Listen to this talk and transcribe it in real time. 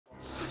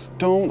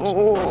don't.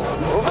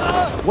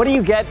 What do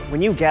you get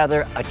when you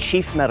gather a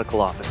chief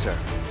medical officer,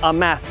 a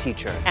math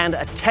teacher, and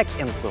a tech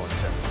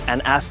influencer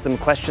and ask them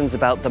questions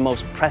about the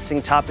most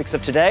pressing topics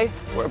of today?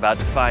 We're about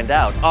to find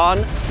out on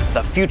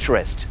The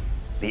Futurist,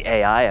 the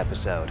AI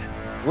episode.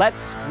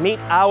 Let's meet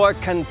our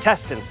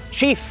contestants.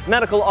 Chief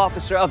Medical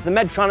Officer of the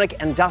Medtronic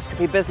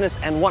Endoscopy business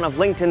and one of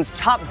LinkedIn's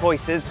top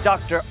voices,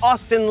 Dr.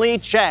 Austin Lee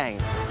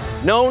Chang.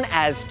 Known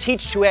as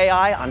Teach to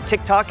AI on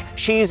TikTok,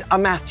 she's a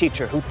math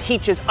teacher who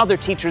teaches other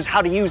teachers how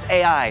to use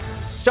AI.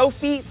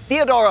 Sophie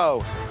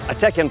Theodoro, a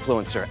tech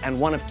influencer and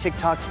one of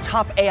TikTok's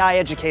top AI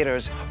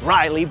educators,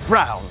 Riley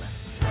Brown.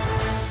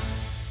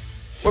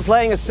 We're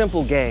playing a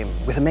simple game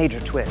with a major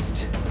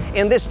twist.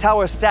 In this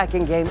tower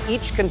stacking game,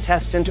 each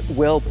contestant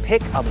will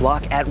pick a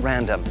block at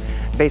random.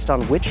 Based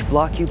on which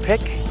block you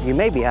pick, you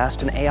may be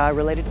asked an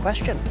AI-related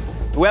question.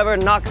 Whoever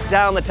knocks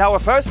down the tower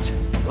first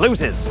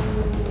loses.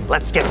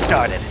 Let's get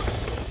started.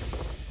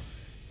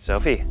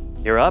 Sophie,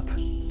 you're up.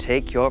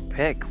 Take your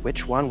pick.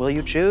 Which one will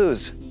you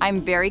choose? I'm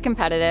very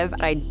competitive.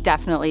 I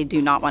definitely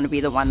do not want to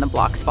be the one the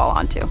blocks fall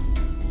onto.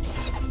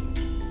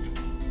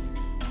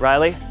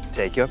 Riley,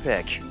 take your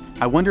pick.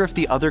 I wonder if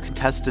the other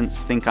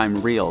contestants think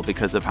I'm real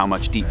because of how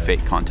much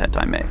deepfake content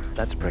I make.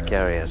 That's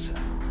precarious.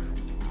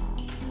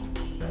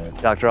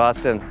 Dr.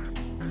 Austin,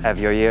 have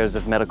your years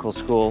of medical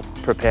school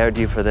prepared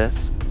you for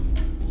this?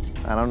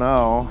 I don't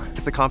know.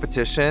 It's a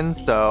competition,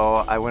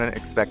 so I wouldn't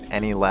expect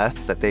any less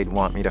that they'd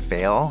want me to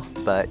fail.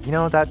 But, you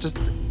know, that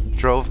just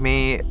drove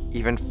me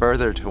even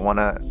further to want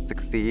to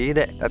succeed.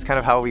 That's kind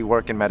of how we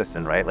work in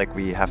medicine, right? Like,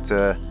 we have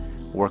to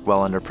work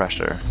well under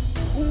pressure.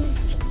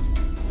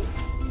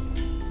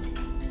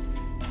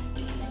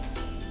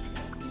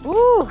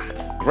 Ooh.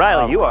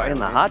 Riley, you are in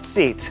the hot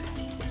seat.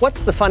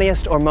 What's the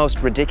funniest or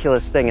most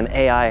ridiculous thing an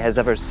AI has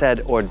ever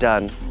said or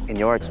done in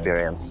your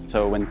experience?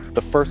 So when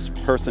the first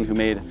person who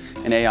made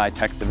an AI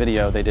text a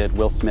video, they did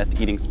Will Smith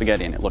eating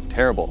spaghetti and it looked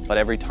terrible. But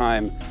every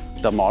time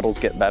the models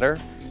get better,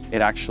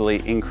 it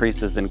actually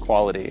increases in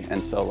quality.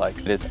 And so like,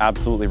 it is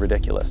absolutely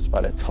ridiculous,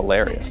 but it's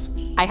hilarious.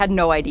 I had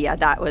no idea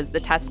that was the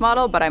test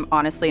model, but I'm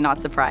honestly not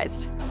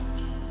surprised.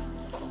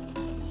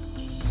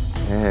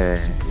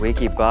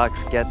 Squeaky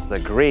box gets the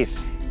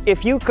grease.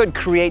 If you could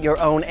create your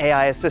own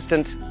AI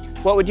assistant,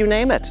 what would you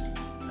name it?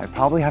 I'd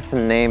probably have to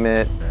name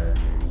it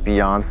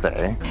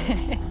Beyonce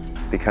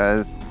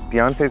because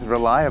Beyonce's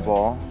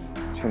reliable.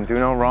 She can do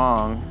no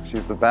wrong.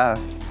 She's the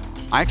best.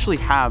 I actually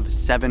have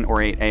 7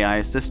 or 8 AI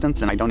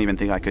assistants, and I don't even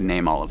think I could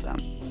name all of them.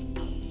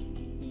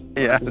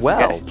 Yes.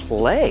 Well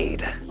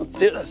played. Let's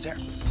do this here.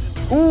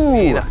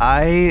 Ooh.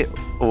 I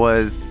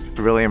was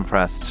really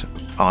impressed,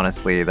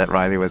 honestly, that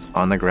Riley was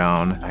on the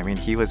ground. I mean,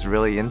 he was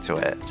really into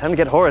it. Time to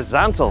get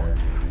horizontal.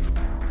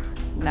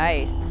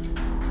 Nice.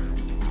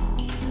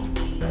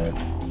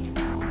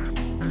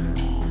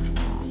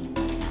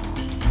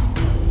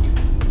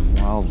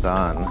 Well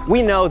done.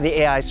 We know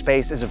the AI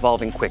space is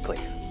evolving quickly.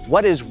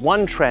 What is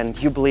one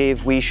trend you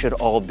believe we should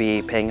all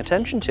be paying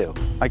attention to?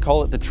 I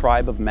call it the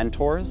tribe of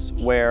mentors,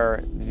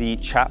 where the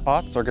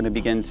chatbots are going to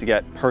begin to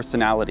get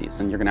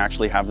personalities, and you're going to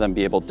actually have them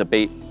be able to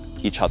debate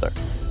each other,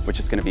 which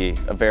is going to be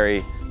a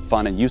very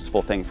fun and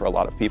useful thing for a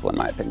lot of people, in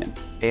my opinion.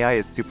 AI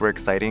is super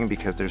exciting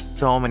because there's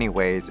so many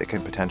ways it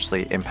can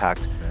potentially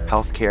impact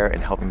healthcare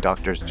and helping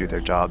doctors do their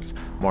jobs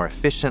more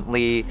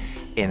efficiently,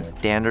 in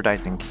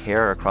standardizing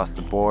care across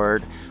the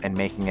board and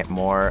making it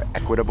more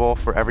equitable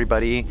for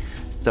everybody.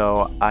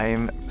 So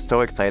I'm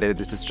so excited.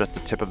 This is just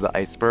the tip of the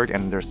iceberg,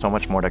 and there's so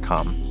much more to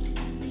come.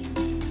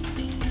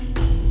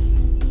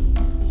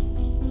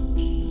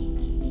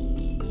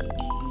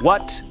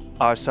 What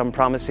are some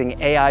promising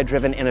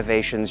AI-driven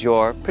innovations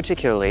you're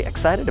particularly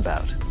excited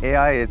about?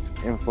 AI is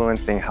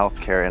influencing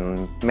healthcare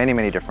in many,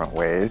 many different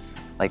ways.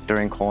 Like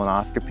during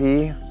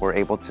colonoscopy, we're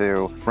able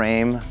to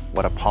frame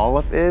what a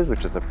polyp is,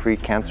 which is a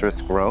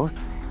precancerous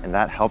growth, and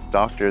that helps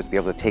doctors be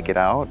able to take it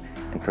out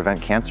and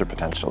prevent cancer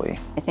potentially.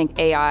 I think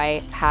AI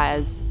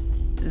has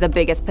the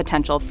biggest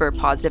potential for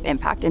positive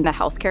impact in the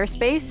healthcare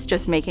space,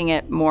 just making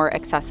it more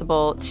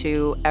accessible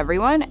to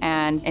everyone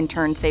and in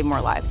turn save more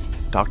lives.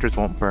 Doctors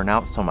won't burn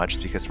out so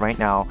much because right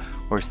now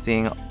we're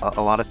seeing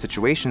a lot of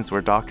situations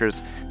where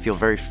doctors feel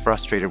very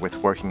frustrated with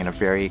working in a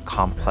very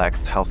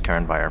complex healthcare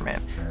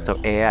environment. So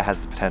AI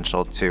has the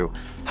potential to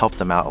help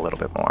them out a little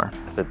bit more.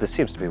 This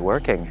seems to be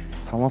working.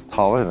 It's almost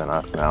taller than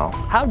us now.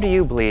 How do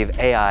you believe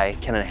AI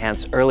can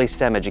enhance early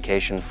STEM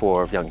education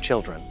for young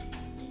children?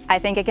 I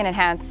think it can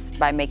enhance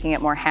by making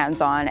it more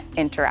hands-on,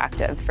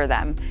 interactive for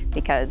them,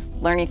 because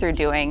learning through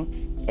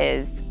doing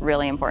is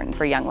really important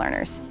for young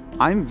learners.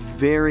 I'm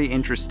very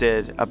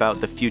interested about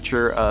the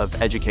future of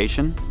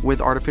education with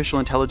artificial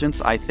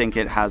intelligence. I think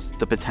it has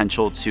the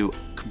potential to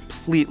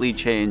completely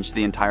change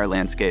the entire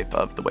landscape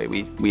of the way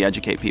we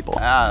educate people.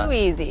 Too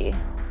easy.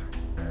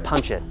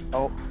 Punch it.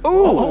 Oh.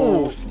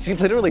 Ooh! She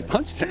literally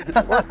punched it.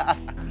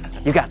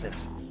 You got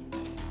this.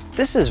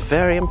 This is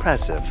very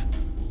impressive.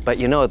 But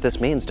you know what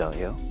this means, don't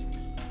you?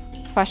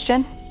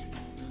 Question?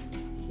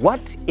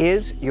 What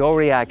is your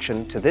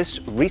reaction to this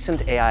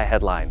recent AI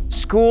headline?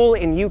 School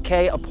in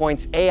UK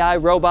appoints AI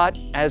robot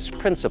as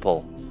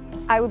principal.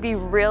 I would be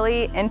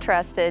really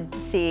interested to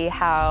see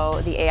how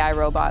the AI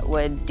robot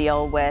would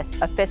deal with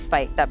a fist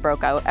fight that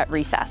broke out at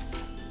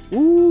recess.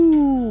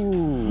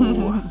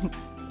 Ooh.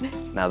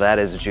 Now that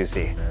is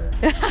juicy.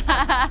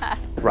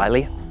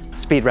 Riley,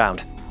 speed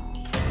round.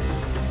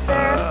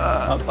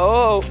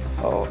 Oh.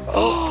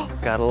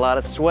 Got a lot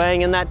of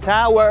swaying in that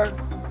tower.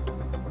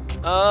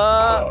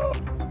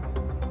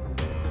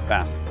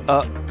 Fast.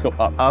 Go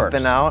up Up first.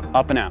 and out?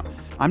 Up and out.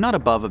 I'm not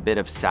above a bit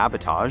of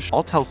sabotage.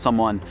 I'll tell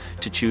someone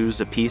to choose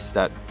a piece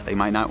that they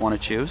might not want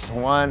to choose.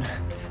 1,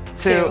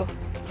 2,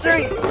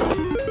 3.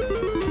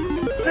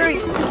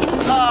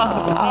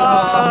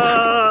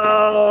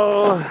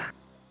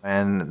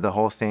 And the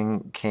whole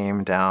thing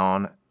came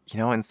down, you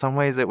know, in some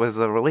ways it was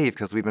a relief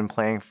because we've been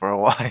playing for a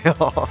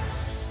while.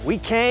 We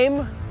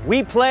came,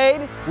 we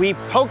played, we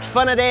poked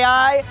fun at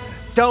AI.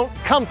 Don't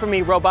come for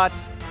me,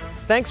 robots.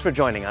 Thanks for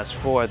joining us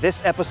for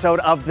this episode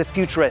of The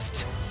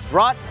Futurist,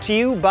 brought to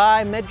you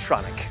by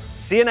Medtronic.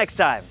 See you next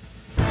time.